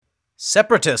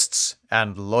Separatists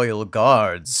and loyal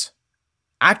guards,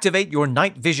 activate your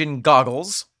night vision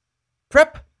goggles,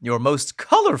 prep your most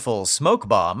colorful smoke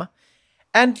bomb,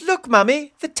 and look,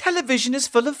 Mummy, the television is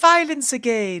full of violence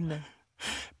again.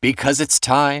 Because it's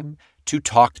time to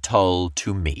talk Tull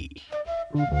to me.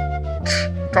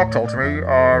 Talk Tull to me.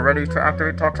 Ready to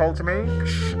activate Talk Tull to me?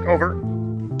 Over.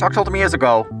 Talk Tull to me is a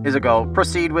go.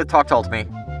 Proceed with Talk Tull to me.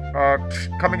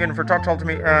 Coming in for Talk Tull to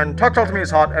me, and Talk Tull to me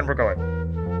is hot, and we're going.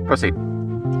 Proceed.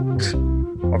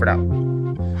 Over now.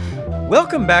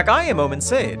 Welcome back, I am Omen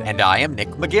Sade. And I am Nick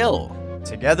McGill.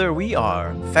 Together we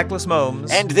are Feckless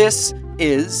Momes. And this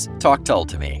is Talk Tull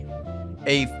to me.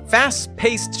 A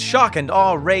fast-paced shock and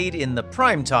awe raid in the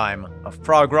prime time of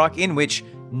prog rock in which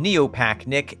Neopac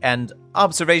Nick and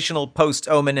Observational Post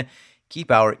Omen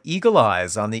keep our eagle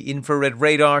eyes on the infrared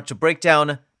radar to break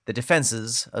down the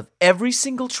defenses of every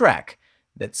single track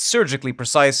that surgically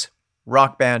precise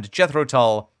rock band Jethro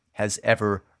Tull has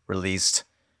ever released.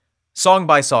 Song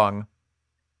by song,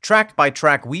 track by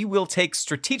track, we will take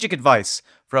strategic advice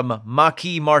from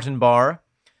Maquis Martin Barr,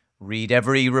 read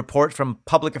every report from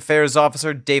Public Affairs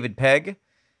Officer David Pegg,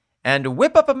 and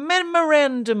whip up a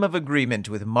memorandum of agreement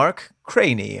with Mark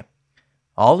Craney,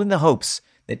 all in the hopes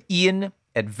that Ian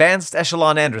Advanced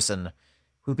Echelon Anderson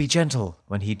will be gentle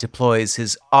when he deploys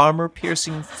his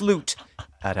armor-piercing flute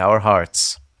at our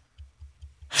hearts.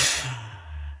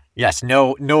 Yes,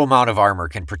 no amount of armor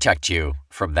can protect you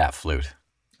from that flute.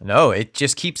 No, it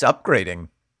just keeps upgrading.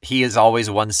 He is always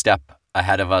one step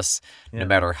ahead of us. Yeah. No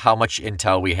matter how much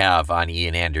intel we have on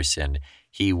Ian Anderson,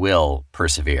 he will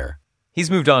persevere.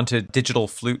 He's moved on to digital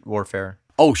flute warfare.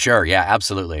 Oh, sure. Yeah,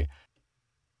 absolutely.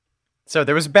 So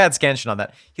there was a bad scansion on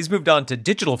that. He's moved on to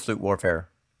digital flute warfare.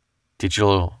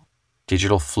 Digital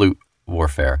flute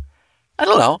warfare. I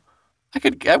don't know.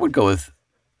 I would go with,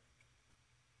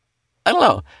 I don't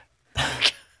know.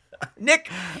 Nick!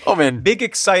 Oh, man. Big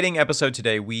exciting episode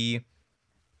today. We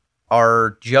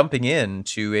are jumping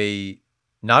into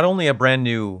not only a brand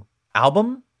new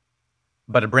album,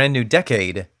 but a brand new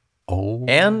decade. Oh,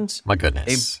 and my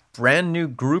goodness. A brand new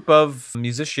group of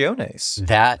musicianes,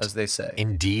 that, as they say.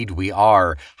 Indeed we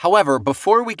are. However,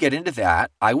 before we get into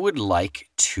that, I would like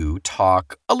to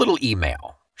talk a little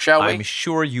email, shall we? I'm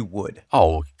sure you would.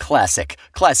 Oh, classic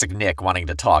Nick wanting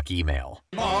to talk email.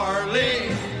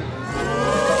 Marley!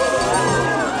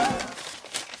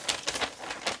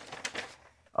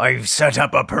 I've set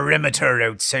up a perimeter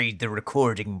outside the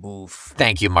recording booth.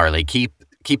 Thank you, Marley. Keep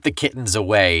the kittens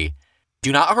away.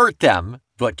 Do not hurt them,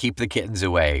 but keep the kittens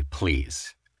away,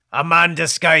 please. A man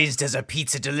disguised as a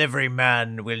pizza delivery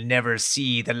man will never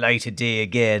see the light of day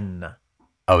again.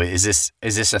 Oh, is this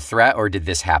a threat, or did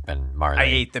this happen, Marley? I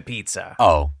ate the pizza.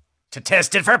 Oh. To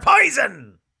test it for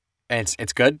poison! And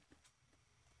it's good?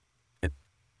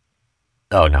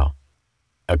 Oh, no.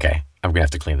 Okay, I'm going to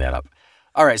have to clean that up.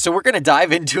 All right, so we're going to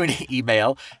dive into an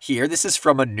email here. This is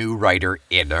from a new writer,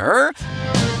 Inner.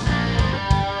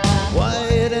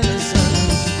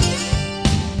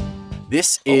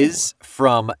 This is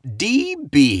from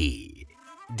DB.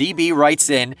 DB writes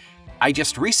in, I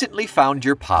just recently found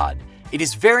your pod. It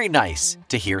is very nice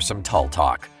to hear some Tull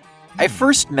talk. I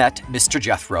first met Mr.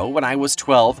 Jethro when I was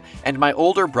 12 and my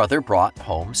older brother brought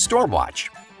home Stormwatch.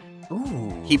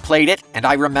 Ooh. He played it and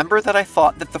I remember that I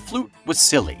thought that the flute was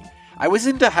silly. I was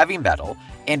into heavy metal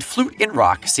and flute in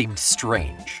rock seemed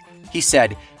strange. He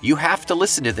said, you have to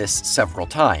listen to this several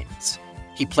times.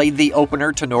 He played the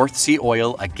opener to North Sea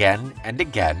Oil again and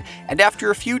again, and after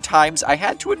a few times I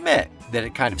had to admit that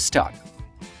it kind of stuck.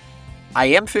 I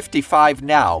am 55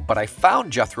 now, but I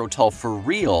found Jethro Tull for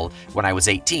real when I was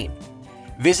 18.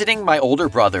 Visiting my older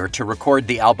brother to record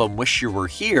the album Wish You Were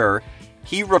Here,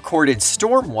 he recorded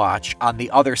Stormwatch on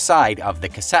the other side of the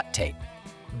cassette tape.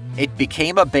 It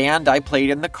became a band I played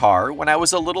in the car when I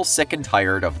was a little sick and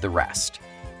tired of the rest.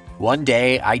 One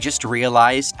day, I just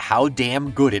realized how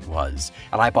damn good it was,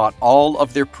 and I bought all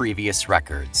of their previous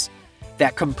records.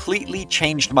 That completely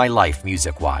changed my life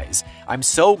music-wise. I'm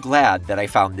so glad that I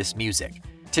found this music.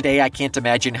 Today, I can't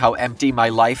imagine how empty my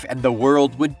life and the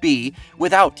world would be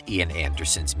without Ian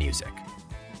Anderson's music.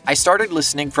 I started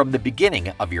listening from the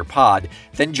beginning of your pod,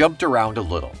 then jumped around a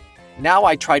little. Now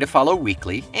I try to follow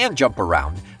weekly and jump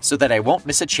around so that I won't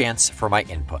miss a chance for my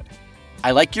input.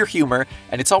 I like your humor,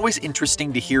 and it's always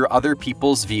interesting to hear other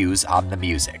people's views on the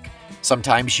music.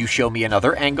 Sometimes you show me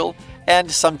another angle,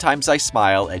 and sometimes I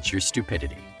smile at your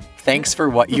stupidity. Thanks for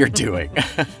what you're doing.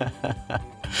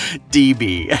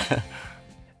 DB.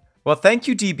 Well, thank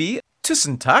you, DB.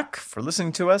 Tusen tak for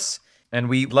listening to us. And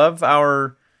we love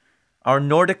our our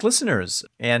Nordic listeners.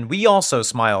 And we also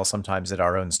smile sometimes at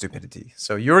our own stupidity.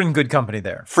 So you're in good company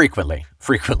there. Frequently.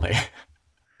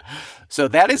 So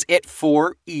that is it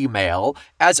for email.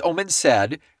 As Omen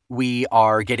said, we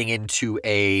are getting into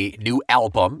a new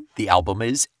album. The album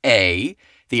is A,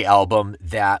 the album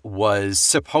that was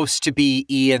supposed to be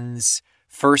Ian's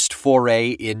first foray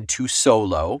into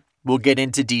solo. We'll get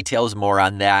into details more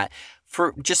on that.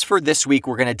 For this week,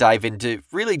 we're going to dive into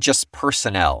really just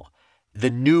personnel, the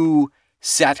new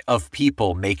set of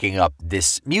people making up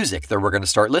this music that we're going to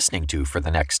start listening to for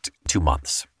the next 2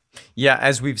 months. Yeah,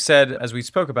 as we've said, as we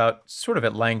spoke about sort of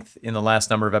at length in the last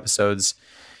number of episodes,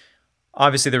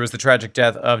 obviously there was the tragic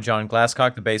death of John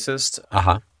Glasscock, the bassist.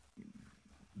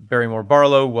 Barrymore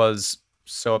Barlow was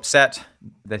so upset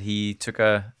that he took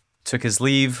his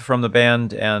leave from the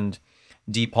band, and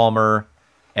Dee Palmer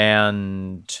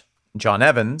and John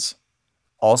Evans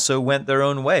also went their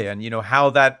own way. And how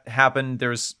that happened,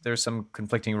 there's some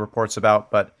conflicting reports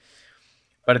about, but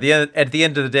at the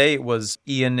end of the day, it was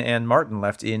Ian and Martin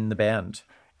left in the band.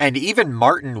 And even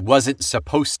Martin wasn't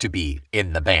supposed to be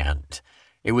in the band.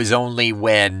 It was only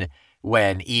when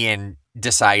Ian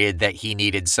decided that he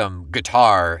needed some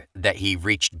guitar that he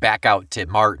reached back out to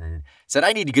Martin, said,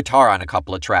 I need a guitar on a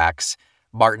couple of tracks.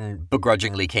 Martin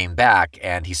begrudgingly came back,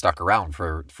 and he stuck around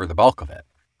for the bulk of it.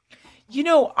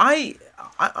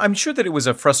 I'm sure that it was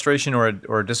a frustration or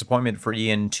a disappointment for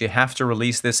Ian to have to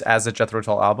release this as a Jethro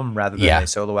Tull album rather than a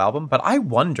solo album. But I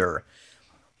wonder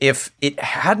if it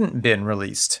hadn't been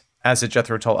released as a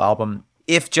Jethro Tull album,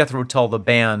 if Jethro Tull, the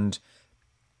band,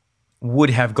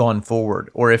 would have gone forward,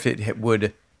 or if it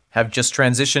would have just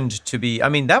transitioned to be,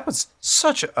 that was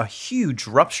such a huge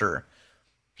rupture.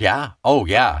 Yeah. Oh,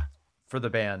 yeah. For the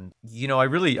band. I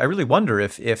really wonder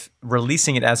if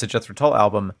releasing it as a Jethro Tull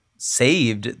album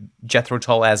saved Jethro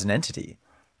Tull as an entity.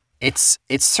 It's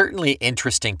certainly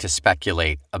interesting to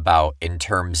speculate about in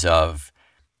terms of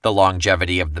the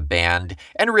longevity of the band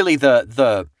and really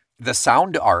the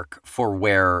sound arc for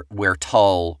where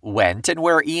Tull went and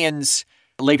where Ian's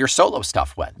later solo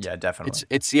stuff went. Yeah, definitely.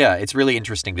 It's really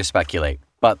interesting to speculate.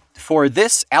 But for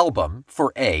this album,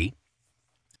 for a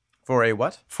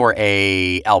what? For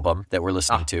a album that we're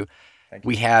listening to,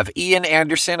 we have Ian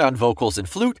Anderson on vocals and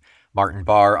flute, Martin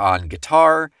Barre on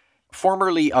guitar.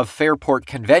 Formerly of Fairport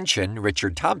Convention,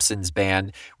 Richard Thompson's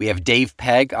band, we have Dave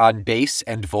Pegg on bass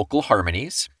and vocal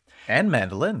harmonies. And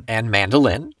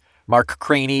mandolin. Mark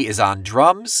Craney is on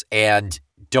drums, and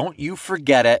don't you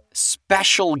forget it,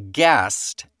 special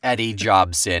guest Eddie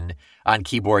Jobson on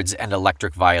keyboards and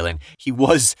electric violin. He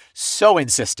was so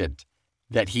insistent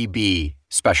that he be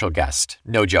special guest.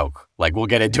 No joke. We'll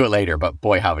get into it later, but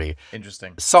boy, howdy.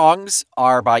 Interesting. Songs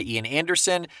are by Ian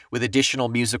Anderson with additional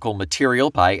musical material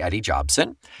by Eddie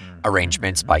Jobson.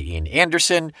 Arrangements by Ian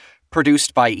Anderson.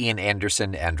 Produced by Ian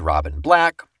Anderson and Robin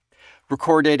Black.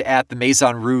 Recorded at the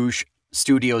Maison Rouge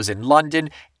studios in London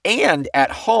and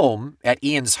at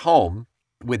Ian's home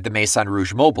with the Maison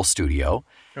Rouge mobile studio.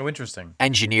 Oh, interesting.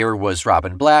 Engineer was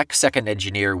Robin Black. Second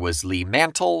engineer was Lee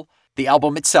Mantle. The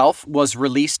album itself was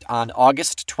released on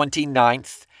August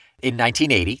 29th in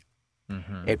 1980.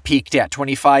 It peaked at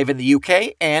 25 in the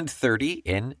UK and 30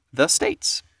 in the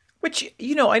States. Which,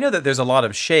 I know that there's a lot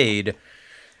of shade,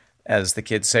 as the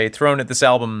kids say, thrown at this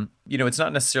album. It's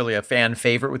not necessarily a fan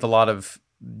favorite with a lot of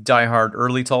diehard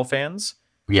early Tull fans.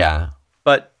 Yeah.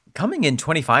 But coming in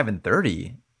 25 and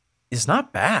 30 is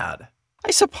not bad.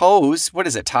 I suppose. What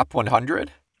is it, top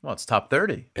 100? Well, it's top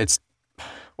 30.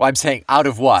 I'm saying out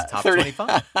of what? It's top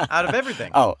 25. Out of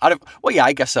everything.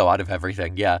 I guess so. Out of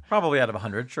everything, yeah. Probably out of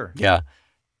 100, sure. Yeah.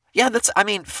 Yeah, that's,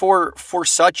 for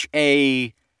such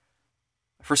a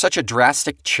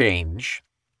drastic change,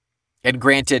 and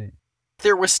granted,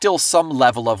 there was still some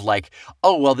level of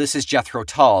this is Jethro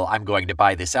Tull, I'm going to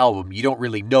buy this album. You don't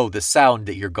really know the sound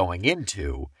that you're going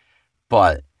into,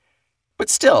 but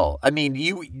still,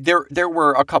 there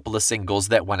were a couple of singles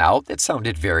that went out that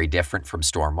sounded very different from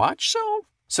Stormwatch,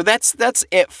 so that's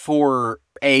it for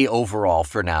A overall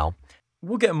for now.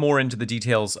 We'll get more into the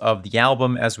details of the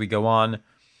album as we go on,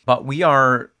 but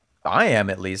I am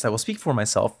at least, I will speak for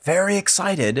myself, very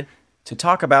excited to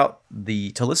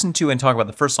listen to and talk about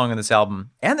the first song on this album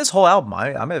and this whole album.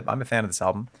 I'm a fan of this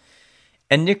album.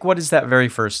 And Nick, what is that very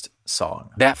first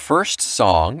song? That first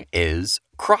song is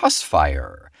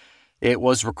Crossfire. It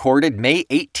was recorded May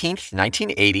 18th,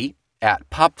 1980 at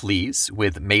Popley's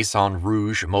with Maison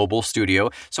Rouge Mobile Studio.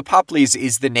 So Popley's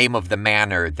is the name of the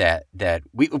manor that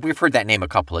we've heard that name a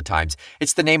couple of times.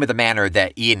 It's the name of the manor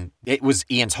that it was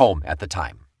Ian's home at the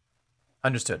time.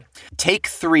 Understood. Take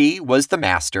 3 was the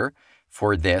master.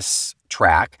 for this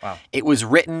track. Wow. It was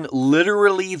written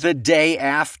literally the day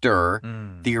after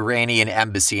the Iranian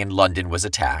embassy in London was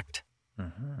attacked.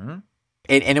 Mm-hmm.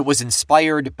 And it was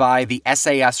inspired by the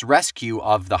SAS rescue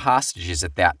of the hostages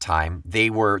at that time. The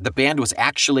band was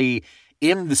actually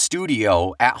in the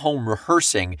studio at home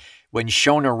rehearsing when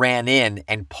Shona ran in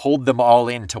and pulled them all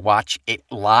in to watch it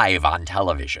live on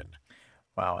television.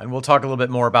 Wow. And we'll talk a little bit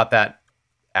more about that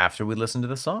after we listen to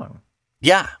the song.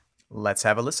 Yeah. Let's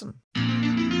have a listen.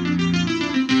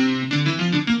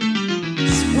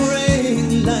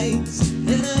 Spring lights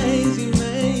and icy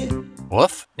rain.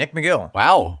 Woof. Nick McGill,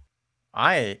 Wow.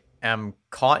 I am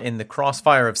caught in the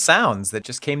crossfire of sounds that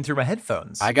just came through my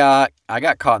headphones. I got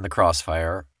caught in the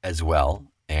crossfire as well.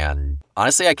 And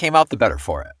honestly, I came out the better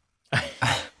for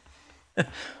it.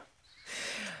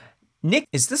 Nick,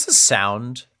 is this a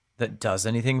sound that does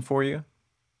anything for you?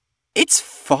 It's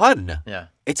fun. Yeah.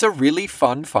 It's a really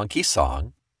fun, funky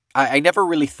song. I never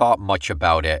really thought much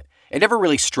about it. It never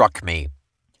really struck me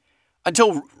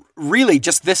until really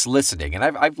just this listening. And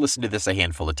I've listened to this a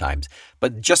handful of times,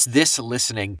 but just this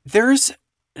listening, there's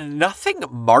nothing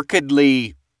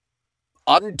markedly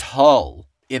untull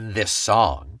in this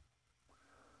song.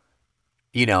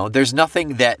 You know, there's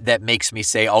nothing that makes me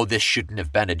say, oh, this shouldn't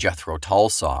have been a Jethro Tull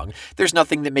song. There's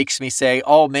nothing that makes me say,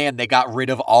 oh, man, they got rid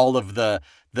of all of the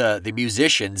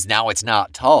musicians. Now it's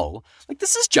not Tull. Like,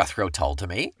 this is Jethro Tull to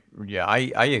me. Yeah,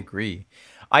 I agree.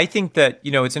 I think that,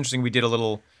 it's interesting. We did a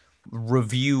little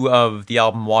review of the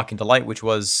album Walk Into Light, which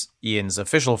was Ian's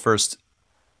official first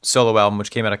solo album,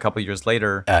 which came out a couple years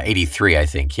later. 83, I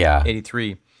think, yeah.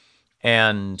 83.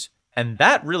 And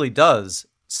that really does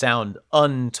sound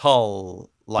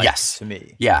untull-like Yes. to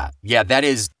me. Yeah, that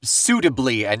is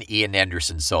suitably an Ian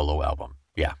Anderson solo album.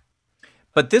 Yeah.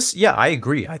 But this, yeah, I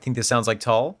agree. I think this sounds like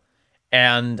Tull.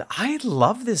 And I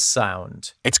love this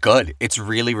sound. It's good. It's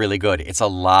really, really good. It's a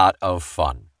lot of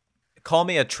fun. Call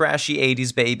me a trashy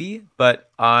 80s baby, but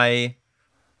I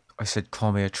said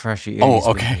call me a trashy 80s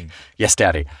Oh, okay. baby. Yes,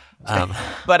 Daddy.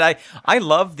 But I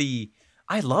love the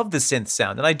synth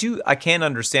sound. And I can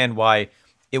understand why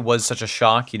it was such a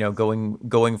shock,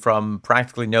 going from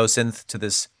practically no synth to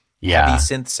this heavy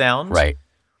synth sound. Right.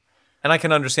 And I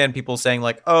can understand people saying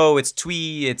like, oh, it's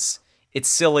twee, it's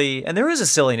silly. And there is a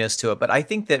silliness to it. But I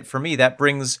think that for me, that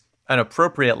brings an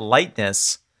appropriate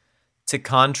lightness to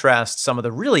contrast some of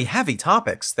the really heavy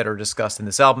topics that are discussed in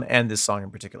this album and this song in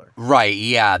particular. Right.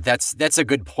 Yeah, that's a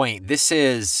good point. This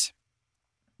is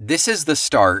the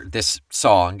start. This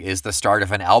song is the start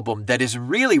of an album that is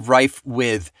really rife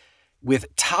with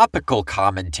topical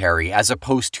commentary as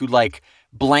opposed to like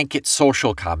blanket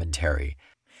social commentary.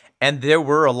 And there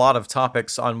were a lot of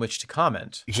topics on which to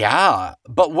comment. Yeah,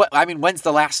 but when's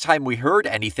the last time we heard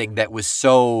anything that was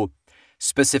so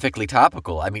specifically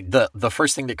topical? I mean, the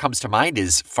first thing that comes to mind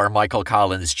is for Michael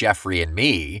Collins' Jeffrey and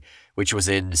Me, which was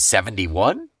in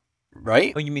 71,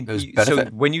 right? Oh, you mean, It was so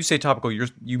Benefit? when you say topical,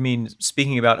 you mean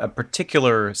speaking about a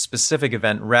particular specific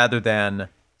event rather than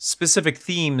specific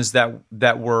themes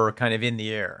that were kind of in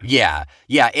the air. Yeah,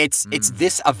 it's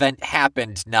this event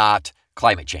happened, not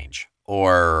climate change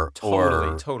or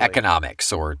Totally.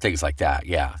 economics or things like that.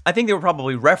 Yeah, I think there were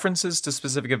probably references to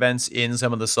specific events in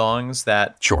some of the songs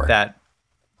that Sure. that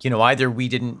either we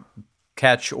didn't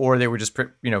catch or they were just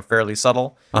fairly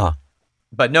subtle. Uh-huh.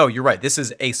 But no, you're right. This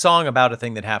is a song about a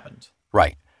thing that happened.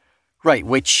 right,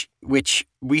 which we're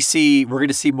going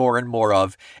to see more and more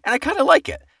of, and I kind of like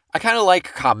it. I kind of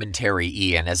like commentary,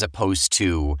 Ian, as opposed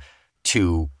to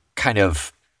kind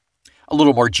of a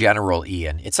little more general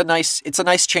Ian. It's a nice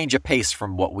change of pace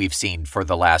from what we've seen for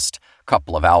the last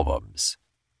couple of albums.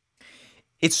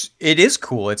 It is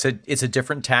cool. It's a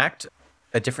different tact.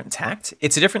 It's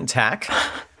a different tack.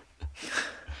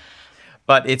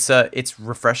 But it's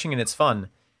refreshing and it's fun.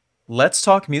 Let's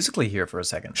talk musically here for a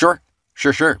second. Sure.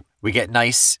 We get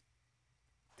nice.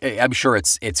 I'm sure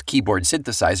it's keyboard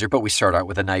synthesizer, but we start out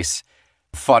with a nice,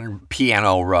 fun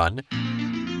piano run.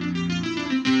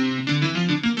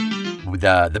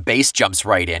 The bass jumps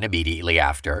right in immediately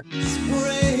after.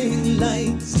 Spring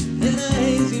lights and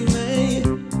icy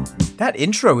rain. That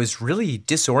intro is really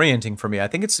disorienting for me. I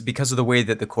think it's because of the way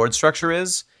that the chord structure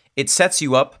is. It sets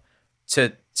you up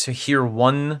to hear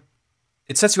one.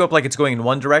 It sets you up like it's going in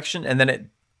one direction, and then it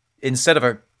instead of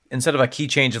a key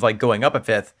change of like going up a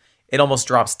fifth, it almost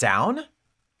drops down.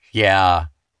 Yeah.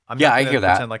 I'm Yeah, not I gonna hear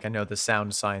that. Pretend like I know the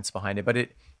sound science behind it, but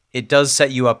it does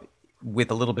set you up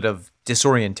with a little bit of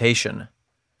disorientation.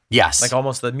 Yes. Like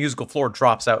almost the musical floor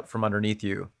drops out from underneath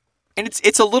you. And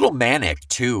it's a little manic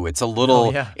too. It's a little.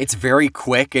 Oh, yeah. It's very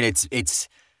quick, and it's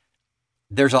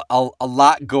there's a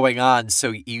lot going on.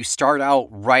 So you start out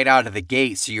right out of the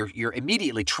gate. So you're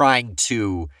immediately trying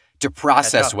to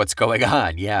process what's going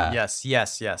on. Yeah.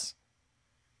 Yes.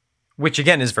 Which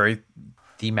again is very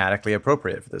thematically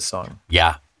appropriate for this song.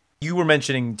 Yeah. You were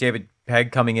mentioning David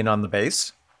Pegg coming in on the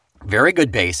bass. Very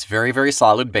good bass. Very, very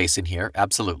solid bass in here.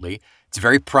 Absolutely. It's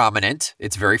very prominent.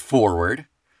 It's very forward.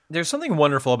 There's something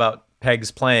wonderful about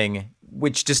Pegg's playing,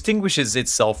 which distinguishes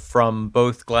itself from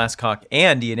both Glasscock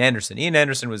and Ian Anderson. Ian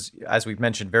Anderson was, as we've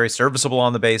mentioned, very serviceable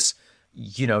on the bass,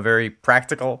 very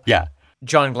practical. Yeah.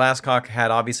 John Glasscock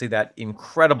had obviously that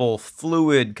incredible,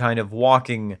 fluid kind of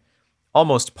walking,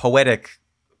 almost poetic,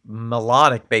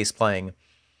 melodic bass playing.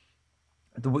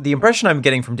 The impression I'm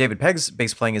getting from David Pegg's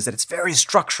bass playing is that it's very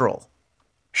structural.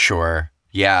 Sure.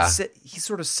 Yeah. He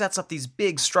sort of sets up these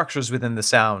big structures within the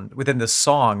sound, within the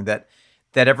song that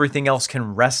everything else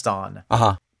can rest on.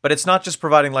 Uh-huh. But it's not just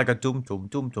providing like a doom, doom,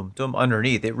 doom, doom, doom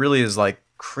underneath. It really is like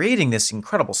creating this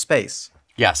incredible space.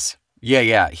 Yes.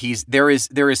 Yeah. There is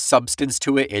substance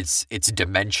to it. It's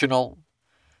dimensional,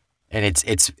 and it's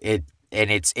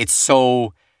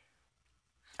so.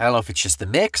 I don't know if it's just the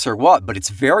mix or what, but it's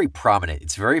very prominent.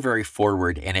 It's very, very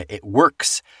forward, and it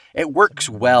works. It works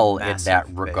well in that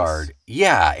regard. Bass.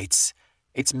 Yeah,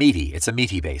 it's meaty. It's a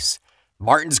meaty bass.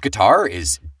 Martin's guitar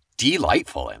is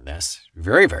delightful in this.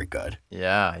 Very, very good.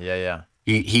 Yeah.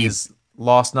 He's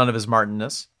lost none of his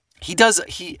Martinness. He does.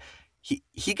 He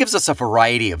gives us a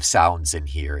variety of sounds in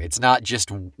here. It's not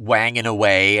just wanging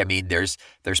away. I mean, there's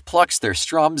plucks, there's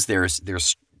strums, there's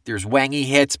wangy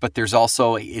hits, but there's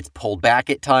also it's pulled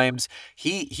back at times.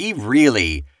 He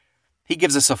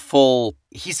gives us a full.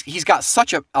 He's got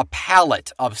such a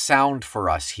palette of sound for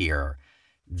us here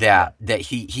that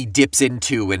he dips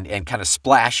into and kind of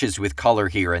splashes with color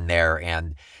here and there,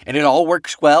 and it all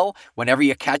works well. Whenever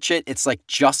you catch it, it's like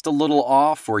just a little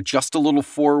off or just a little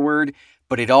forward,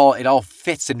 but it all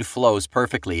fits and flows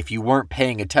perfectly. If you weren't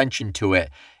paying attention to it,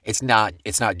 it's not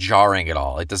jarring at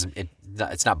all.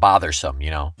 It's not bothersome,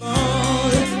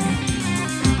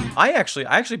 I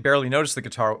actually barely noticed the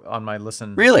guitar on my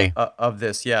listen. Really? Of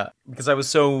this, yeah, because I was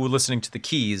so listening to the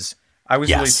keys. I was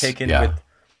really taken yeah. with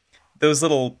those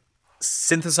little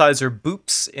synthesizer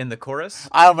boops in the chorus.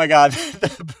 Oh my God.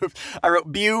 I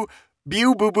wrote bew,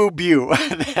 boo, boo, bew.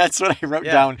 That's what I wrote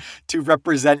down to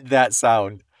represent that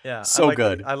sound. Yeah. So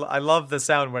good. I love the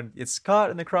sound when it's caught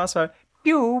in the crossfire.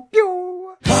 Pew,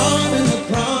 pew. Caught in the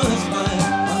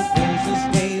crossfire on Princess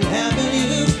Gate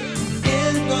Avenue.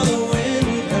 In the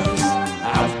wind curse,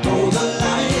 I've pulled the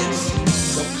lights.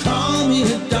 So call me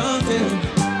a doctor,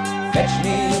 fetch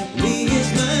me a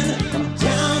policeman. I'm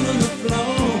down on the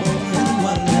floor in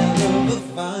one hell of a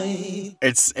fight.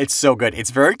 It's so good. It's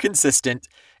very consistent.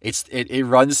 It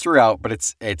runs throughout, but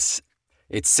it's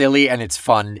silly and it's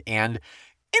fun and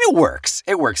it works.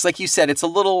 It works. Like you said, it's a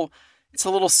little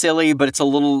silly, but it's a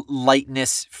little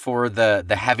lightness for the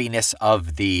heaviness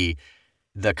of the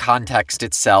context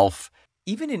itself.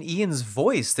 Even in Ian's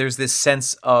voice, there's this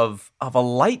sense of a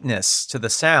lightness to the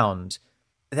sound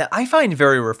that I find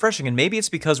very refreshing. And maybe it's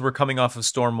because we're coming off of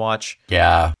Stormwatch,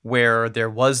 Yeah. where there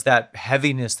was that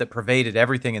heaviness that pervaded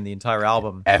everything in the entire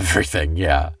album. Everything,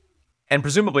 yeah. And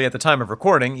presumably at the time of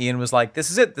recording, Ian was like,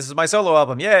 this is it. This is my solo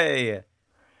album. Yay.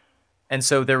 And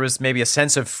so there was maybe a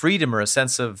sense of freedom or a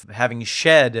sense of having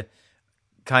shed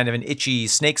kind of an itchy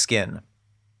snakeskin.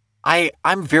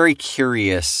 I'm very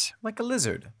curious. Like a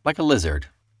lizard. Like a lizard.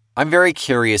 I'm very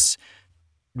curious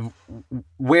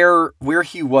where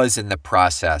he was in the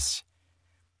process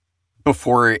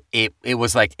before it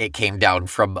was like it came down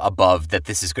from above that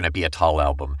this is going to be a Tull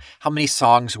album. How many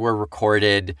songs were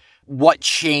recorded? What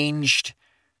changed,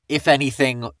 if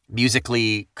anything,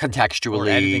 musically,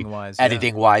 contextually, or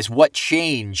editing-wise? What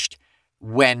changed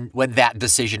when that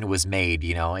decision was made?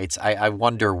 I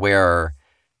wonder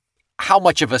how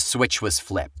much of a switch was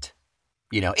flipped,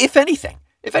 if anything.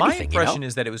 My impression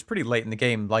is that it was pretty late in the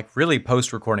game, like really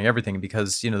post-recording everything,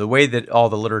 because, the way that all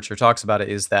the literature talks about it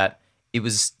is that it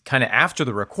was kind of after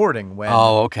the recording when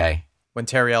when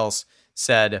Terry Ellis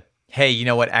said, hey, you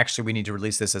know what, actually we need to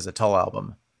release this as a Tull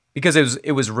album. Because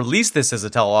it was release this as a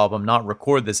Tull album, not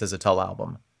record this as a Tull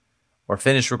album. Or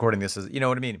finish recording this as, you know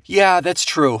what I mean? Yeah, that's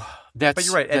true. But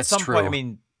you're right, at some point, I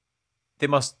mean, they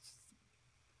must...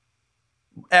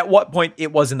 At what point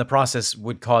it was in the process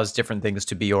would cause different things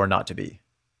to be or not to be?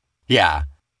 Yeah.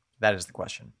 That is the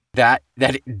question. That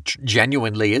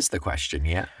genuinely is the question,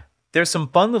 yeah. There's some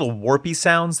fun little warpy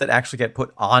sounds that actually get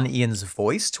put on Ian's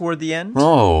voice toward the end.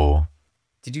 Oh.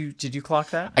 Did you clock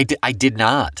that? I did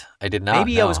not. Maybe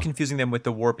no. I was confusing them with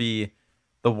the warbly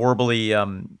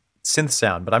synth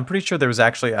sound, but I'm pretty sure there was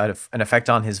actually an effect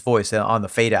on his voice on the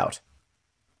fade out.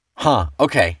 Huh.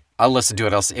 Okay. I'll listen to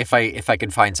it. I'll see if I can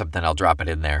find something, I'll drop it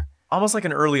in there. Almost like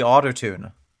an early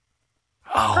auto-tune.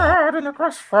 Oh, Caught in the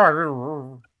crossfire.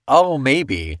 oh,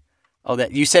 maybe. Oh,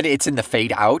 that you said it's in the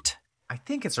fade out? I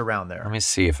think it's around there. Let me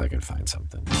see if I can find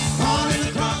something.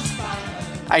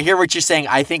 I hear what you're saying.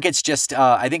 I think it's just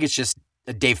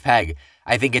Dave Pegg.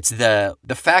 I think it's the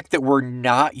fact that we're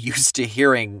not used to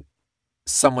hearing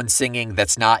someone singing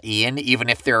that's not Ian, even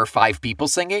if there are 5 people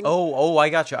singing. Oh, I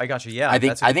got you. Yeah, I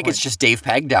think that's a good it's point. just Dave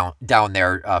Pegg down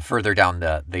there, further down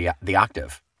the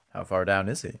octave. How far down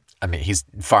is he? I mean, he's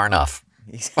far enough.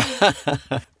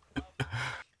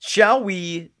 Shall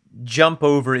we jump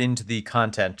over into the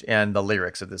content and the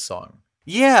lyrics of this song?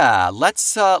 Yeah,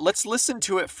 let's listen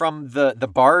to it from the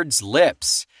bard's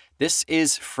lips. This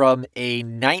is from a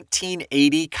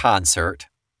 1980 concert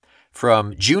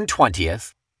from June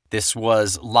 20th. This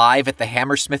was live at the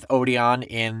Hammersmith Odeon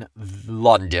in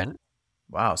London.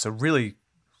 Wow, so really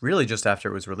just after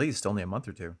it was released, only a month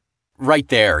or two. Right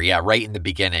there, yeah, right in the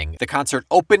beginning. The concert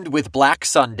opened with Black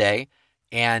Sunday,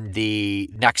 and the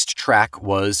next track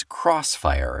was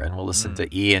Crossfire, and we'll listen to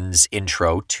Ian's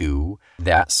intro to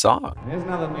that song. Here's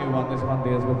another new one. This one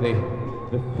deals with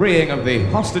the freeing of the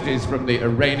hostages from the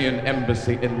Iranian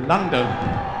embassy in London.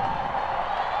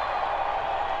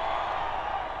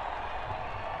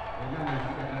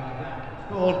 It's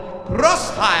called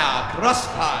Crossfire.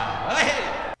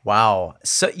 Hey! Wow.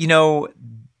 So,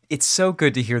 it's so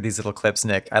good to hear these little clips,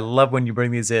 Nick. I love when you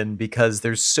bring these in because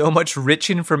there's so much rich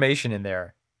information in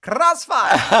there.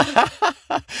 Crossfire!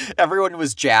 Everyone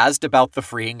was jazzed about the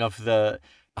freeing of the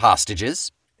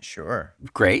hostages. Sure.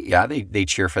 Great. Yeah, they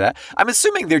cheer for that. I'm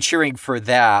assuming they're cheering for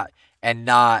that and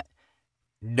not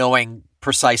knowing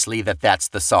precisely that that's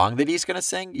the song that he's going to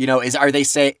sing. Are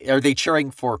they cheering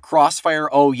for Crossfire?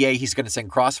 Oh, yay, he's going to sing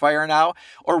Crossfire now?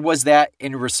 Or was that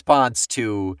in response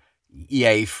to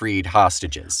yay, freed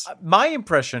hostages? My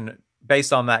impression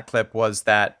based on that clip was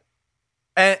that,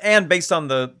 and based on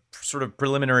the sort of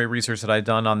preliminary research that I'd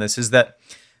done on this, is that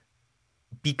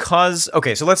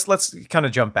so let's kind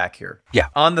of jump back here. Yeah.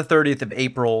 On the 30th of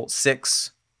April,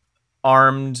 6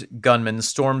 armed gunmen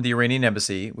stormed the Iranian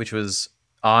embassy, which was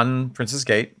on Princess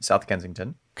Gate, South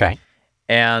Kensington. Okay.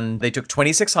 And they took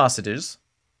 26 hostages,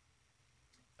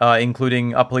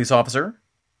 including a police officer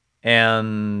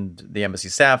and the embassy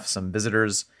staff, some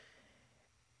visitors,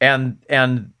 and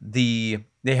they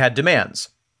had demands.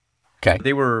 Okay.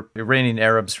 They were Iranian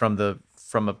Arabs from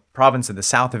a province in the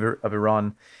south of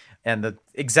Iran, and the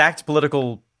exact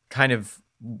political kind of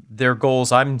their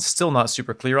goals I'm still not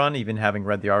super clear on, even having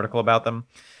read the article about them,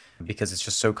 because it's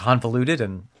just so convoluted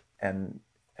and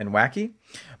wacky.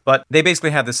 But they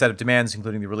basically had this set of demands,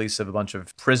 including the release of a bunch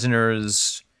of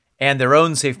prisoners and their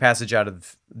own safe passage out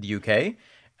of the UK.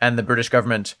 And the British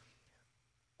government,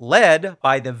 led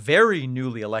by the very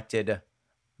newly elected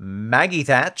Maggie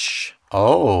Thatch,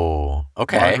 Oh,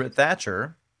 okay. Margaret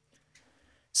Thatcher,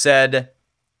 said,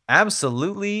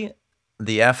 absolutely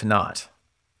the F not.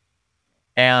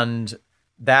 And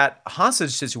that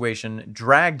hostage situation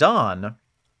dragged on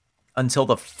until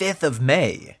the 5th of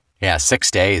May. Yeah, 6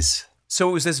 days. So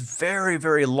it was this very,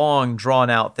 very long,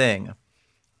 drawn-out thing.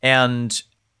 And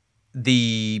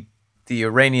the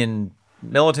Iranian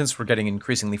militants were getting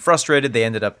increasingly frustrated. They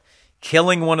ended up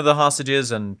killing one of the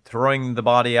hostages and throwing the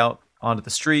body out onto the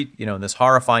street, in this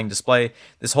horrifying display.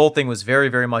 This whole thing was very,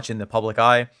 very much in the public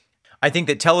eye. I think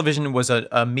that television was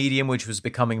a medium which was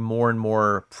becoming more and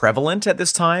more prevalent at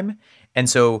this time. And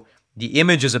so the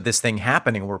images of this thing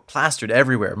happening were plastered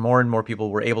everywhere. More and more people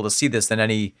were able to see this than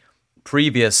any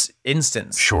previous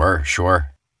instance. Sure.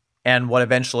 And what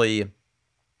eventually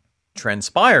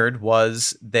transpired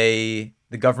was the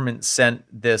government sent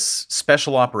this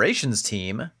special operations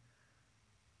team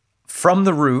from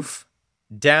the roof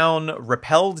down,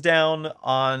 rappelled down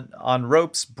on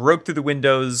ropes, broke through the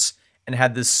windows, and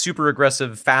had this super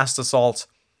aggressive, fast assault,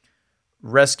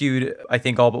 rescued, I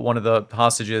think, all but one of the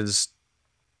hostages,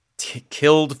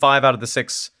 killed 5 out of the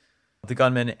 6 of the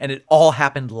gunmen, and it all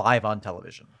happened live on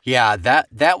television. Yeah,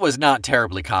 that was not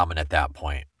terribly common at that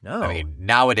point. No. I mean,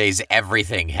 nowadays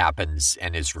everything happens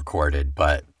and is recorded,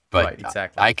 but Right,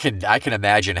 exactly. I can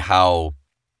imagine how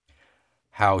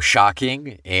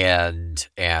shocking and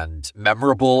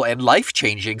memorable and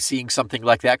life-changing seeing something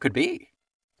like that could be.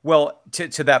 Well,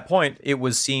 to that point, it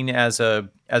was seen as a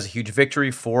huge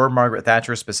victory for Margaret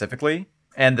Thatcher specifically,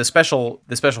 and the Special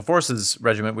Forces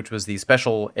Regiment, which was the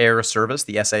Special Air Service,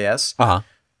 the SAS,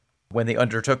 when they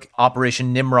undertook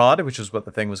Operation Nimrod, which is what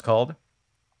the thing was called.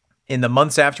 In the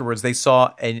months afterwards, they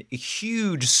saw a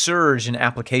huge surge in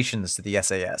applications to the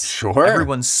SAS. Sure.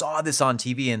 Everyone saw this on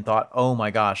TV and thought, "Oh my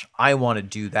gosh, I want to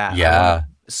do that. Yeah.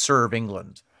 serve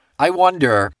England. I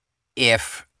wonder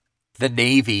if the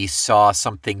Navy saw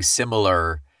something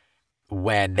similar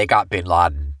when they got Bin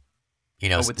Laden. You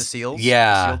know, with the SEALs?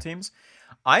 Yeah. The SEAL teams?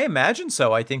 I imagine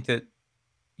so. I think that,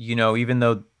 even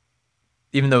though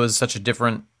it was such a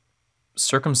different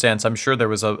circumstance, I'm sure there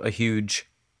was a huge...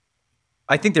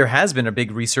 I think there has been a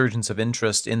big resurgence of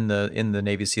interest in the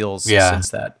Navy SEALs since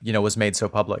that, was made so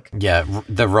public. Yeah,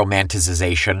 the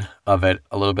romanticization of it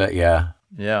a little bit, yeah.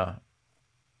 Yeah.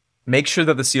 Make sure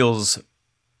that the SEALs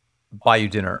buy you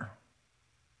dinner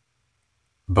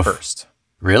first.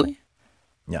 Really?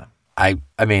 Yeah. I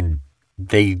mean,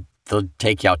 they'll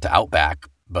take you out to Outback,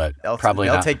 but probably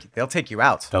they'll not. They'll take you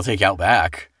out. They'll take you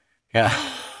Outback. Yeah.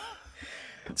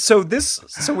 So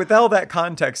with all that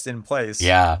context in place.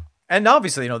 Yeah. And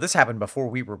obviously, this happened before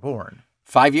we were born.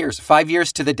 5 years. 5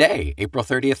 years to the day. April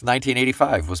 30th,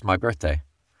 1985 was my birthday.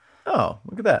 Oh,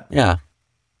 look at that. Yeah.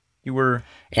 You were...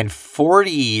 And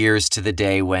 40 years to the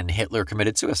day when Hitler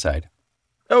committed suicide.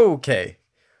 Okay.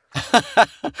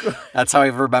 That's how I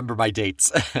remember my dates.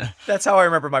 That's how I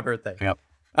remember my birthday. Yep.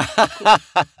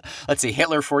 Let's see.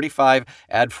 Hitler 45,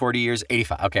 add 40 years,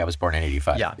 85. Okay, I was born in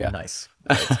 85. Yeah. Nice.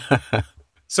 Right.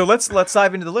 So let's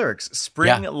dive into the lyrics.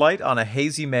 Spring light on a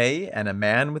hazy May and a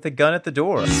man with a gun at the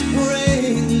door.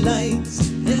 Spring lights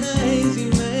in a hazy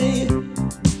May, and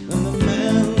the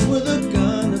man with a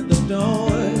gun at the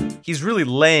door. He's really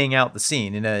laying out the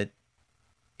scene in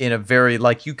a very,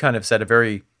 like you kind of said, a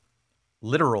very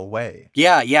literal way.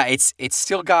 Yeah. It's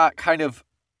still got kind of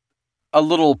a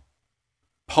little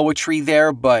poetry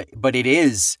there, but it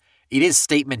is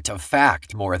statement of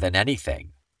fact more than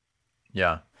anything.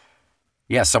 Yeah.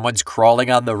 Yeah, someone's crawling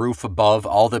on the roof above,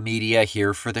 all the media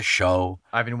here for the show.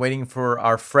 I've been waiting for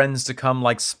our friends to come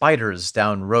like spiders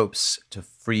down ropes to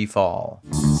free fall.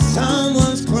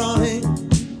 Someone's crawling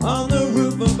on the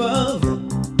roof above,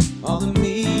 all the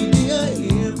media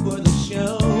here for the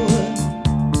show.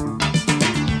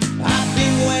 I've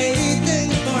been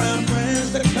waiting for our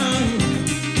friends to come,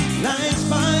 like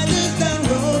spiders down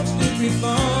ropes to free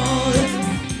fall.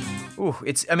 Ooh,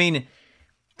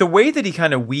 the way that he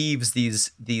kind of weaves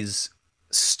these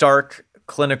stark,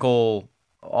 clinical,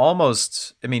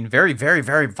 almost, very, very,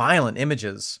 very violent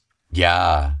images.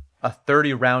 Yeah. A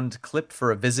 30-round clip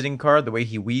for a visiting card, the way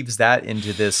he weaves that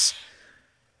into this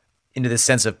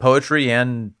sense of poetry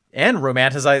and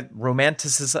romanticize.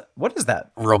 What is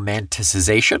that?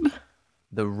 Romanticization?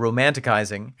 The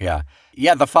romanticizing. Yeah.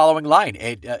 Yeah, the following line,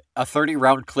 a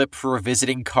 30-round clip for a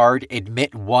visiting card,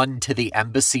 admit one to the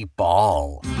embassy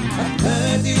ball.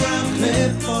 30-round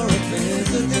clip for a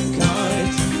visiting card,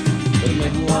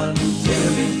 admit one to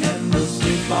the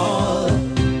embassy ball.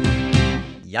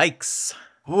 Yikes.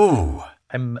 Ooh.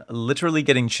 I'm literally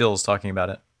getting chills talking about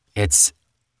it. It's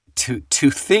to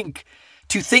think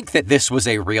that this was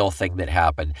a real thing that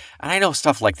happened. And I know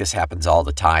stuff like this happens all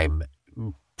the time.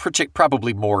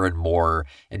 Probably more and more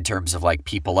in terms of like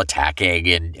people attacking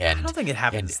and I don't think it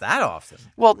happens that often.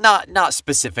 Well, not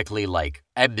specifically like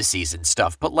embassies and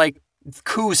stuff, but like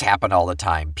coups happen all the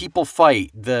time. People fight.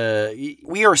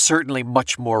 We are certainly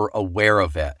much more aware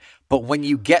of it. But when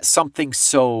you get something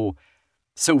so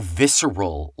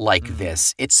visceral like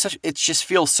this, it just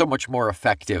feels so much more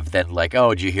effective than like, oh,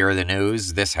 did you hear the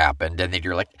news? This happened, and then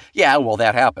you're like, yeah, well,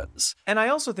 that happens. And I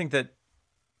also think that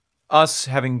us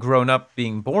having grown up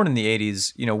being born in the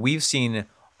 80s, we've seen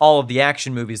all of the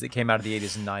action movies that came out of the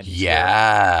 80s and 90s.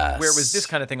 Yes. Where it was this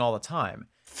kind of thing all the time.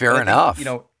 Fair enough.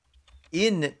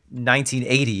 In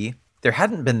 1980, there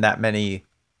hadn't been that many,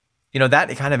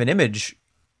 that kind of an image.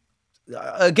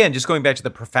 Again, just going back to the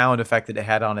profound effect that it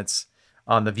had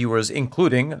on the viewers,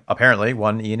 including, apparently,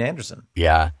 one Ian Anderson.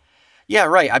 Yeah. Yeah,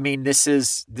 right. I mean, this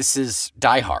is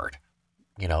Die Hard.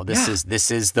 This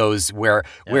is those where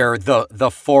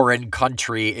the foreign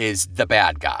country is the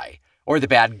bad guy, or the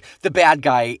bad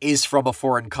guy is from a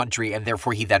foreign country, and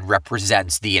therefore he then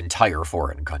represents the entire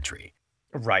foreign country.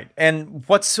 Right. And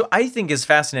what's I think is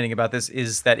fascinating about this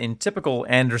is that in typical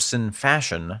Anderson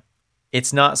fashion,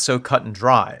 it's not so cut and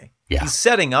dry. Yeah.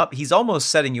 He's almost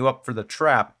setting you up for the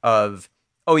trap of,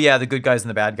 oh yeah, the good guys and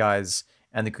the bad guys,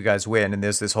 and the good guys win, and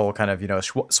there's this whole kind of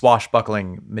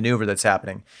swashbuckling maneuver that's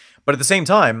happening. But at the same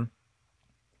time,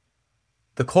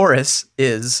 the chorus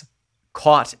is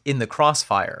caught in the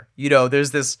crossfire.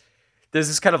 There's this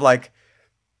kind of like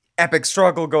epic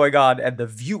struggle going on, and the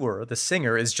viewer, the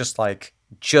singer, is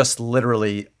just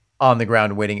literally on the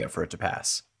ground waiting for it to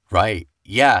pass. Right.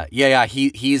 Yeah.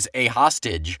 He's a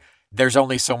hostage. There's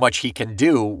only so much he can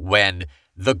do when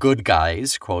the good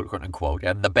guys, quote unquote,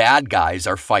 and the bad guys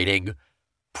are fighting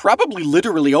probably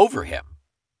literally over him.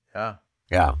 Yeah.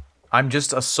 Yeah. I'm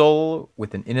just a soul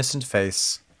with an innocent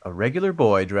face, a regular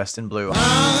boy dressed in blue.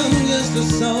 I'm just a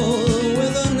soul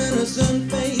with an innocent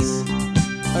face,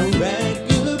 a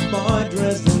regular boy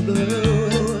dressed in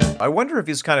blue. I wonder if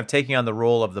he's kind of taking on the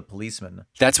role of the policeman.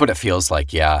 That's what it feels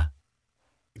like, yeah.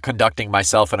 Conducting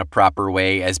myself in a proper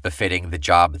way as befitting the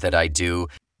job that I do.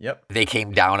 Yep. They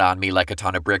came down on me like a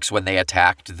ton of bricks when they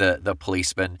attacked the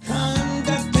policeman.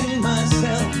 Conducting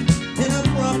myself in a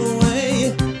proper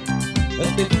way,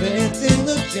 but befitting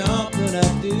the job that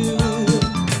I do.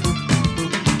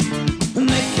 And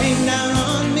they came down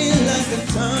on me like a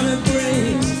ton of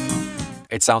bricks.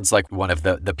 It sounds like one of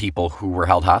the people who were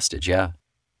held hostage, yeah.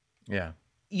 Yeah.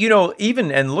 You know,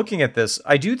 even and looking at this,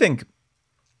 I do think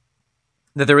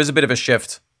that there is a bit of a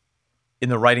shift in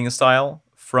the writing style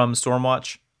from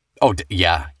Stormwatch. Oh,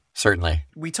 yeah, certainly.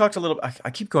 We talked a little. I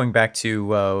keep going back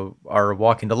to our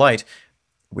Walk into Light,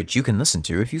 which you can listen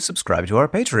to if you subscribe to our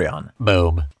Patreon.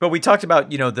 Boom. But we talked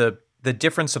about, you know, the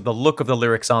difference of the look of the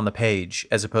lyrics on the page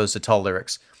as opposed to tall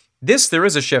lyrics. There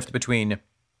is a shift between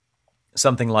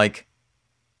something like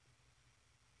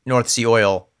North Sea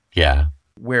Oil, Yeah.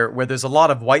 where there's a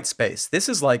lot of white space. This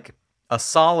is like a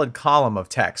solid column of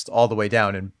text all the way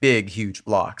down in big, huge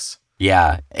blocks.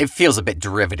 Yeah, it feels a bit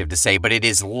derivative to say, but it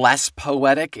is less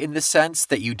poetic in the sense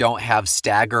that you don't have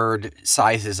staggered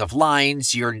sizes of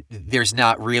lines. He's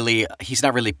not really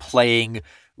playing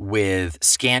with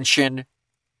scansion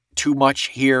too much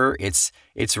here. It's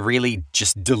really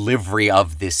just delivery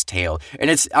of this tale, and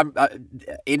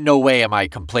in no way am I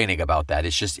complaining about that.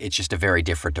 It's just a very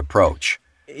different approach.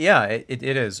 Yeah, it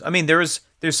is. I mean, there's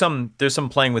some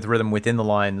playing with rhythm within the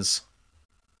lines.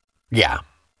 Yeah.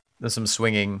 There's some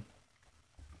swinging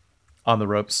on the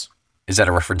ropes. Is that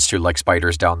a reference to like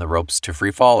spiders down the ropes to free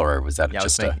fall, or was that Yeah,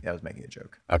 just I was making a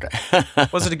joke. Okay.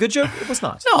 Was it a good joke? It was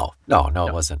not. No,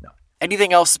 it wasn't. No.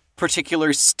 Anything else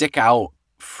particular stick out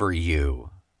for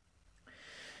you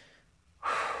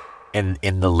in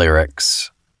the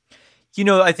lyrics? You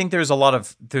know, I think there's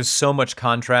so much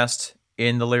contrast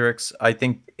in the lyrics. I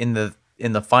think in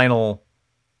the final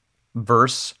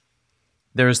verse,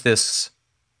 there's this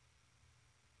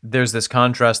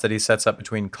contrast that he sets up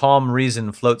between calm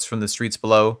reason floats from the streets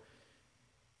below.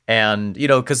 And, you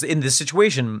know, because in this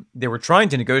situation, they were trying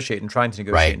to negotiate and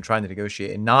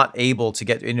not able to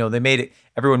get, you know,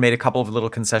 everyone made a couple of little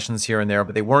concessions here and there,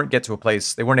 but they weren't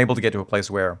able to get to a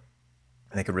place where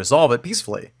they could resolve it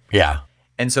peacefully. Yeah.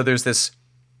 And so there's this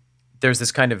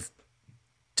kind of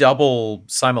double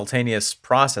simultaneous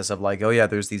process of like, oh yeah,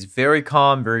 there's these very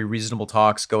calm, very reasonable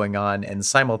talks going on, and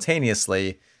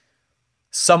simultaneously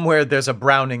somewhere there's a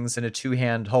Brownings in a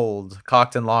two-hand hold,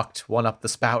 cocked and locked, one up the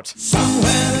spout. Somewhere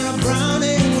there are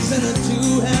Brownings in a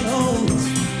two-hand hold,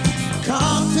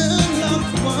 cocked and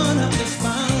locked, one up the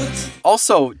spout.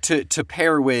 Also, to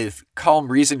pair with calm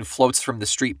reason floats from the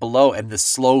street below and the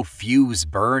slow fuse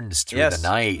burns through the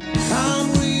night.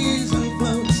 Calm reason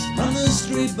floats from the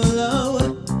street below,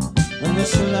 and the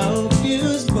slow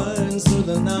fuse burns through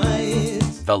the night.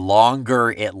 The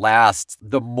longer it lasts,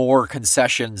 the more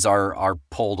concessions are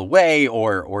pulled away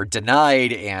or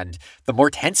denied, and the more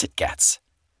tense it gets.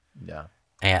 Yeah.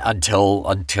 And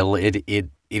until it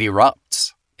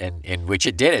erupts, and in which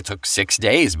it did. It took 6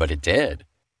 days, but it did.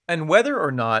 And whether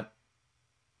or not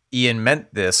Ian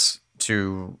meant this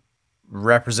to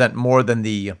represent more than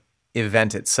the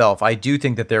event itself, I do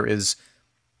think that there is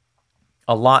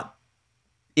a lot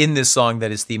in this song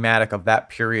that is thematic of that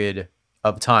period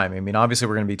of time. I mean, obviously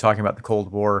we're going to be talking about the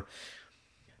Cold War,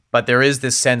 but there is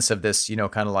this sense of this, you know,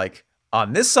 kind of like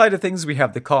on this side of things, we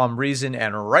have the calm reason,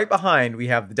 and right behind we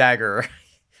have the dagger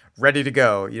ready to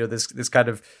go. You know, this kind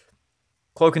of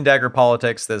cloak and dagger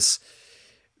politics, this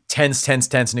tense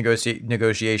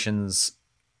negotiations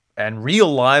and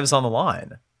real lives on the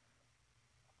line.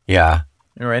 Yeah.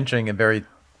 And we're entering a very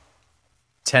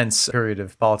tense period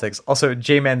of politics. Also,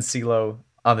 J-Man CeeLo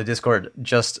on the Discord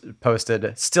just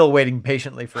posted, still waiting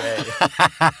patiently for A.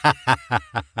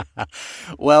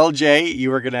 Well, Jay,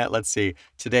 you are going to, let's see,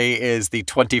 today is the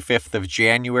 25th of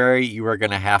January. You are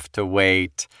going to have to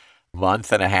wait a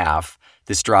month and a half.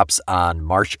 This drops on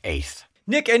March 8th.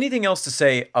 Nick, anything else to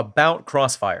say about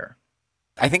Crossfire?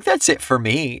 I think that's it for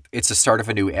me. It's the start of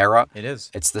a new era. It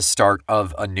is. It's the start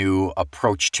of a new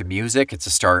approach to music. It's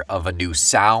the start of a new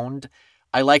sound.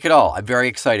 I like it all. I'm very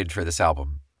excited for this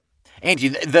album. Andy,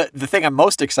 the thing I'm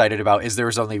most excited about is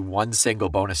there's only one single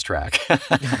bonus track.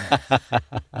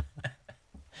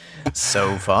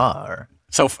 So far.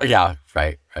 Yeah,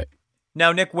 right.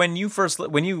 Now, Nick, when you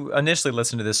initially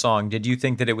listened to this song, did you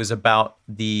think that it was about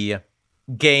the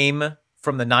game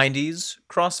from the 90s,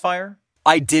 Crossfire?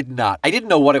 I did not. I didn't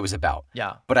know what it was about.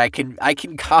 Yeah. But I can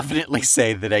confidently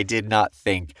say that I did not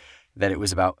think that it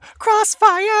was about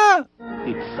Crossfire.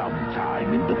 It's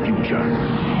sometime in the future.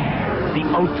 The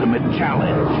ultimate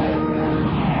challenge.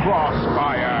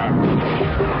 Crossfire.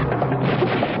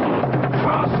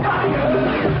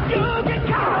 Crossfire. You get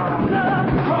caught.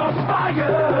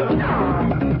 Crossfire.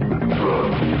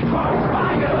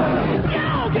 Crossfire. You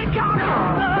get caught.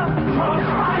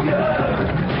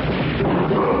 Crossfire.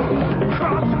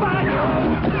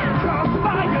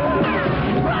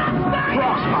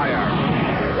 Crossfire.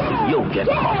 You'll get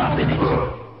caught up in it.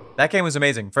 That game was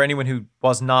amazing. For anyone who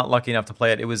was not lucky enough to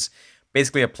play it, it was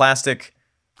basically a plastic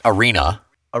Arena.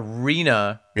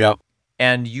 Yep.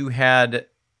 And you had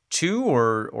 2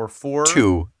 or 4?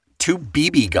 Two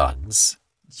BB guns.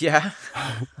 Yeah.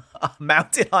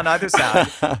 Mounted on either side,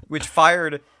 which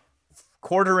fired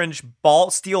 1/4-inch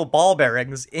steel ball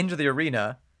bearings into the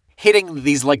arena, hitting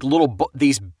these like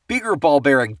these bigger ball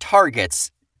bearing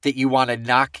targets that you want to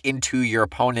knock into your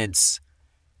opponent's,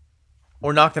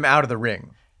 or knock them out of the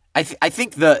ring. I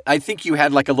think you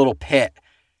had like a little pit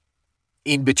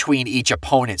in between each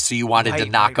opponent, so you wanted to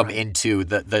knock them into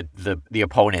the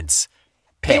opponent's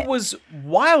pit. It was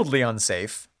wildly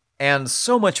unsafe and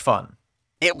so much fun.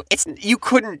 You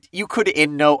couldn't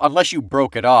unless you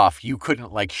broke it off, you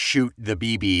couldn't like shoot the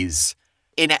BBs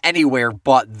in anywhere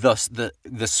but the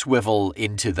swivel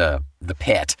into the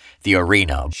pit, the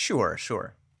arena. Sure.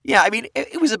 Yeah, I mean,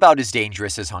 it was about as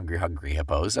dangerous as Hungry Hungry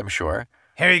Hippos, I'm sure.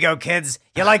 Here you go, kids.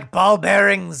 You like ball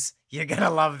bearings? You're gonna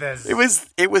love this. It was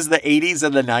the 80s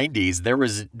and the 90s.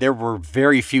 There were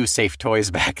very few safe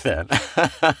toys back then.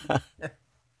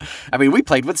 I mean, we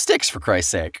played with sticks, for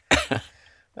Christ's sake.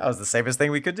 That was the safest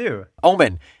thing we could do.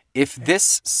 Omen, if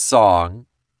this song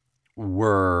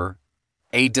were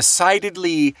a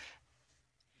decidedly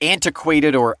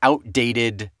antiquated or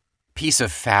outdated piece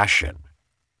of fashion,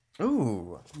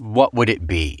 Ooh. what would it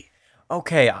be?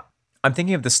 Okay, I'm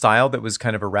thinking of the style that was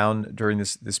kind of around during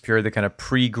this period, the kind of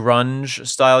pre-grunge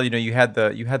style. You know, you had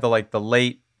the like the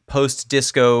late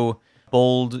post-disco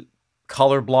bold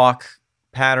color block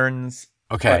patterns.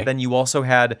 Okay. But then you also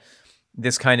had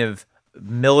this kind of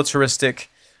militaristic,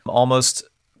 almost,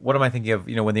 what am I thinking of?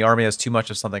 You know, when the army has too much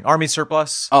of something, army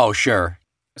surplus. Oh, sure.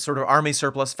 Sort of army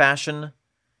surplus fashion.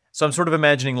 So I'm sort of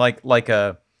imagining like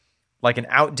an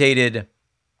outdated,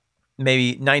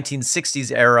 maybe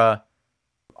 1960s era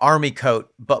army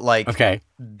coat, but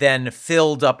then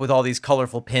filled up with all these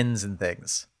colorful pins and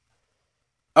things.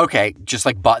 Okay, just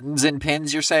like buttons and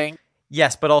pins, you're saying?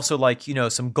 Yes, but also like, you know,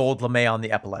 some gold lame on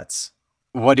the epaulets.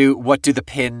 What do the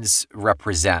pins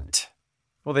represent?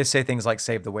 Well, they say things like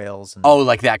save the whales. And, oh,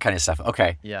 like that kind of stuff.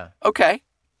 Okay. Yeah. Okay.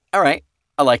 All right.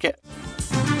 I like it.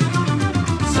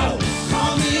 So,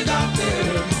 call me a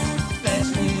doctor,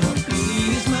 fetch me a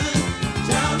policeman,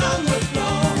 down on the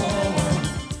floor.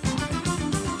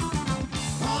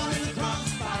 Caught in the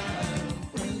crossfire,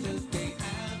 Princess Gate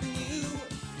Avenue.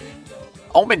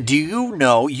 Omen, do you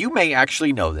know, you may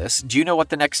actually know this, do you know what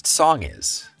the next song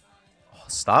is?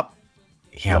 Stop.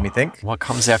 Yeah. Let me think. What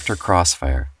comes after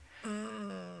Crossfire?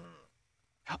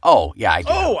 Oh, yeah, I do.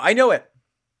 Oh, I know it.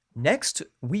 Next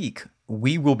week,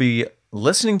 we will be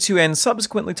listening to and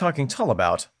subsequently talking to all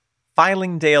about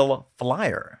Filingdale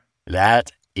Flyer.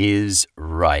 That is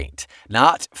right.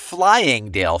 Not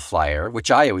Flying Dale Flyer, which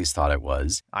I always thought it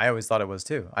was. I always thought it was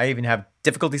too. I even have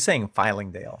difficulty saying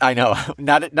Filingdale. I know.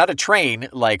 Not a train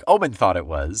like Omen thought it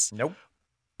was. Nope.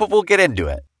 But we'll get into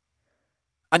it.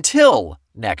 Until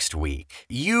next week,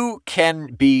 you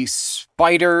can be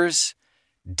spiders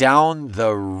down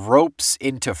the ropes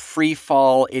into free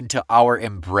fall into our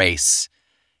embrace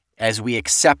as we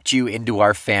accept you into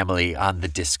our family on the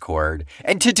Discord.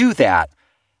 And to do that,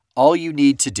 all you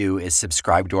need to do is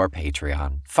subscribe to our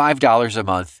Patreon. $5 a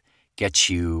month gets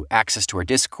you access to our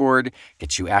Discord,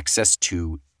 gets you access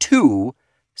to 2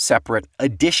 separate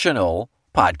additional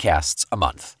podcasts a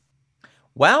month.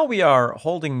 While we are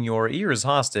holding your ears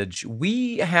hostage,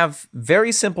 we have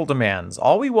very simple demands.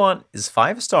 All we want is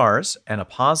 5 stars and a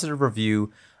positive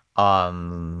review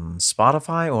on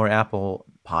Spotify or Apple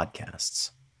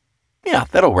Podcasts. Yeah,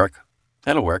 that'll work.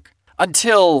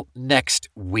 Until next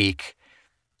week,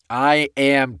 I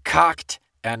am cocked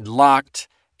and locked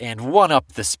and one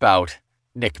up the spout,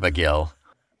 Nick McGill.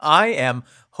 I am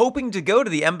hoping to go to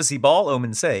the embassy ball,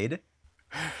 Omen Sade.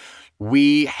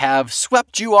 We have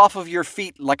swept you off of your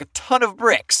feet like a ton of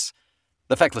bricks,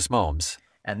 the Feckless Momes.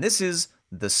 And this is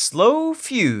the slow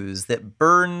fuse that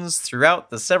burns throughout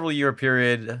the several-year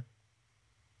period.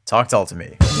 Talk tall to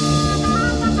me.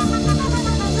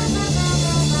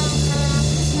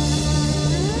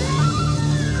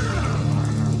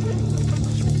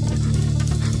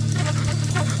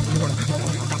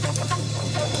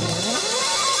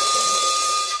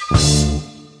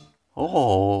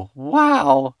 Oh,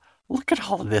 wow. Look at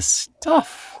all of this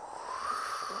stuff.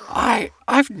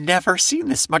 I've never seen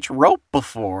this much rope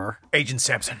before. Agent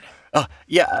Sampson.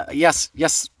 Yes,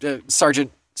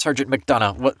 Sergeant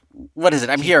McDonough. What is it?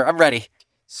 I'm here. I'm ready.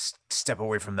 Step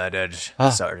away from that edge,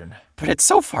 Sergeant. But it's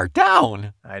so far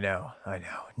down. I know.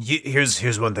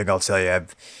 Here's one thing I'll tell you.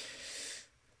 I've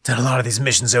done a lot of these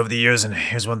missions over the years, and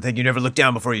here's one thing: you never look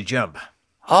down before you jump.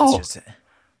 Oh. It's just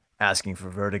asking for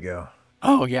vertigo.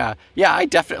 Oh, yeah. Yeah, I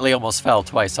definitely almost fell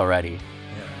twice already.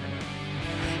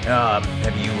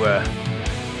 Have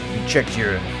you checked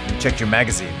your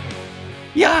magazine?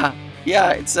 Yeah,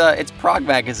 it's Prague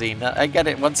Magazine. I get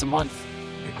it once a month.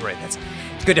 Okay, great. It's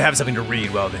good to have something to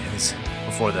read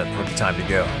before the perfect time to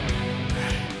go.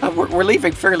 We're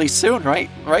leaving fairly soon, right?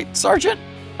 Right, Sergeant?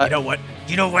 You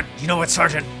know what,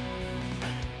 Sergeant?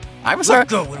 I'm a Let sergeant.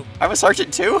 go. I'm a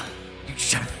sergeant too. You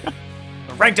shut up.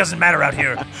 Rank doesn't matter out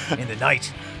here in the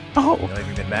night. Oh, The only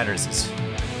thing that matters is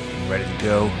being ready to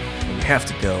go when you have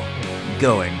to go, and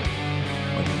going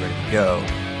when you're ready to go,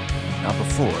 not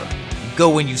before. You go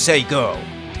when you say go.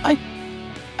 I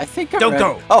think I'm Don't ready.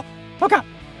 go. Oh, okay.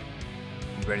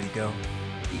 You ready to go?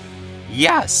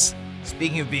 Yes.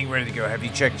 Speaking of being ready to go, have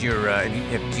you checked your?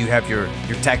 Do you have your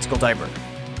tactical diaper?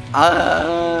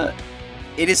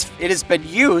 It has been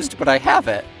used, but I have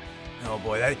it. Oh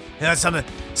boy, that's something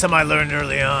I learned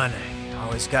early on. You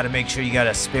always got to make sure you got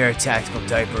a spare tactical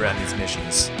diaper on these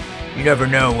missions. You never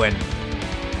know when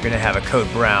you're gonna have a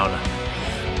code brown.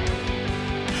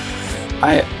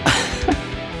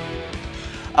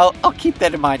 I'll keep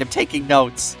that in mind. I'm taking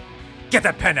notes. Get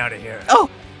that pen out of here. Oh,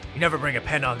 You never bring a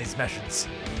pen on these missions.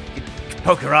 You could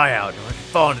poke your eye out, or it could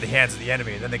fall into the hands of the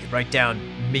enemy, and then they could write down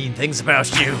mean things about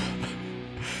you.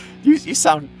 you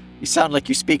sound like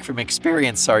you speak from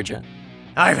experience, Sergeant.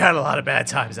 I've had a lot of bad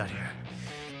times out here.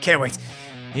 Can't wait.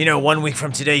 1 week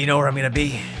from today, you know where I'm gonna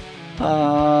be?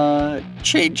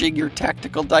 Changing your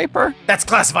tactical diaper? That's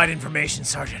classified information,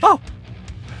 Sergeant. Oh,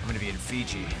 I'm gonna be in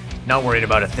Fiji. Not worried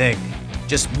about a thing.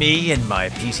 Just me and my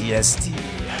PTSD.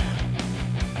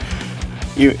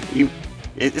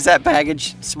 Is that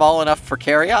baggage small enough for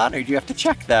carry-on, or do you have to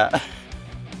check that?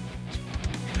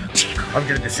 I'm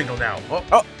getting the signal now.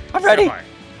 Oh, I'm ready.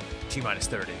 T-minus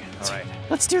 30. All right.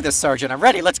 Let's do this, Sergeant. I'm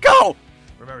ready. Let's go.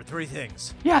 Remember 3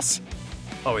 things. Yes.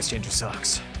 Always change your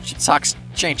socks. Socks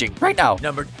changing right now.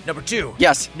 Number 2.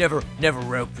 Yes. Never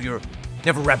wrap your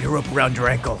rope around your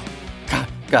ankle.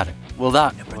 Got it. Will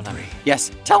not. Number Will not. 3. Yes.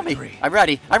 Tell me. 3. I'm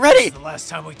ready. I'm This ready. is the last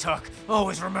time we talk.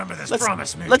 Always remember this.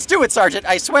 Promise me. Let's do it, Sergeant.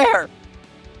 I swear.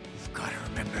 You've got to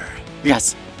remember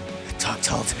Yes. that Talk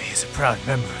Tall to Me is a proud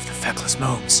member of the Feckless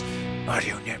Moans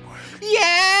Audio Network.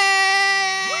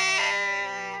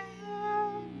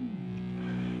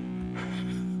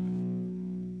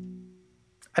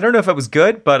 I don't know if it was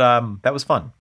good, but that was fun.